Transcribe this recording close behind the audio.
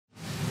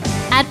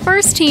At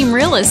First Team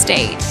Real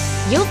Estate,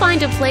 you'll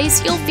find a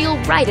place you'll feel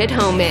right at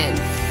home in.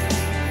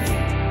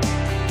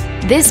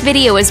 This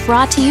video is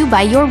brought to you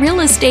by your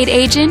real estate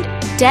agent,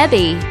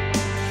 Debbie.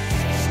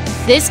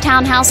 This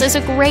townhouse is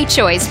a great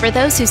choice for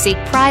those who seek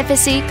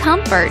privacy,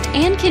 comfort,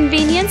 and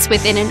convenience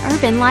within an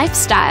urban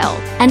lifestyle,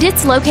 and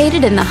it's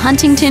located in the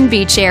Huntington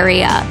Beach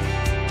area.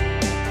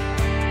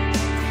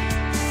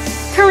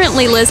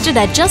 Currently listed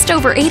at just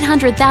over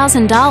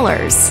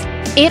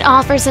 $800,000, it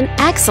offers an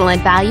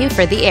excellent value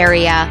for the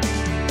area.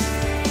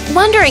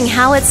 Wondering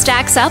how it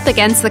stacks up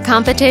against the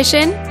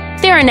competition?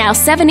 There are now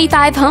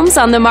 75 homes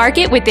on the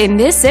market within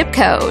this zip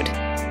code.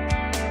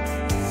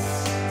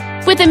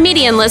 With a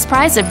median list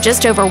price of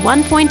just over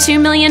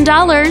 $1.2 million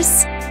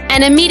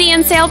and a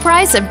median sale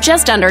price of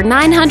just under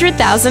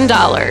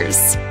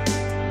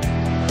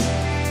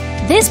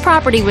 $900,000. This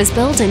property was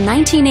built in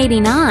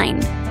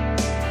 1989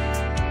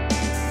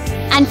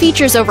 and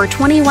features over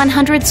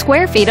 2,100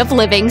 square feet of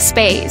living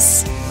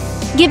space,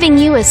 giving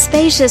you a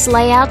spacious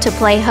layout to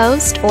play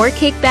host or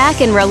kick back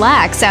and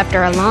relax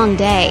after a long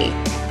day.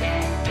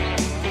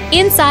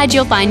 Inside,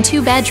 you'll find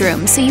 2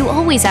 bedrooms, so you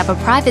always have a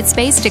private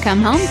space to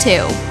come home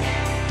to,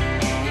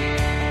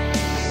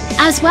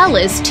 as well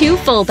as 2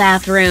 full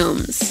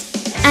bathrooms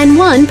and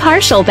 1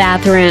 partial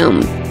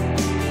bathroom.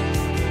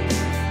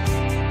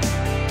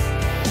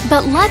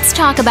 But let's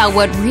talk about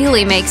what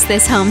really makes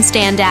this home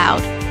stand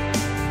out.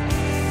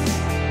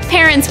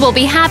 Parents will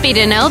be happy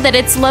to know that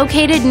it's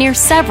located near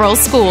several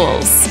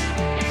schools.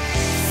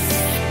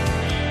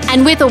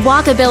 And with a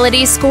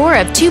walkability score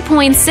of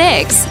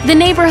 2.6, the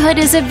neighborhood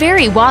is a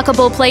very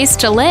walkable place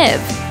to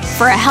live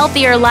for a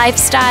healthier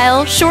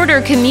lifestyle,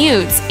 shorter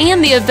commutes,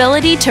 and the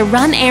ability to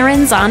run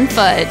errands on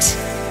foot.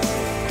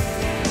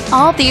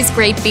 All these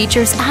great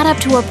features add up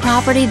to a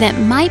property that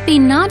might be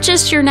not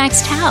just your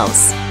next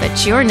house,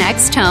 but your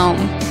next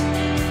home.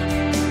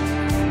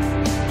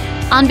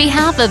 On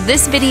behalf of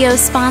this video's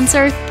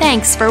sponsor,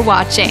 thanks for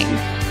watching.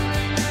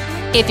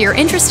 If you're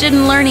interested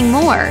in learning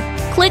more,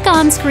 click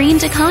on screen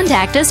to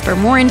contact us for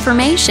more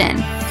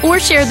information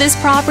or share this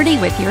property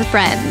with your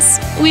friends.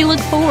 We look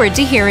forward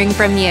to hearing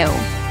from you.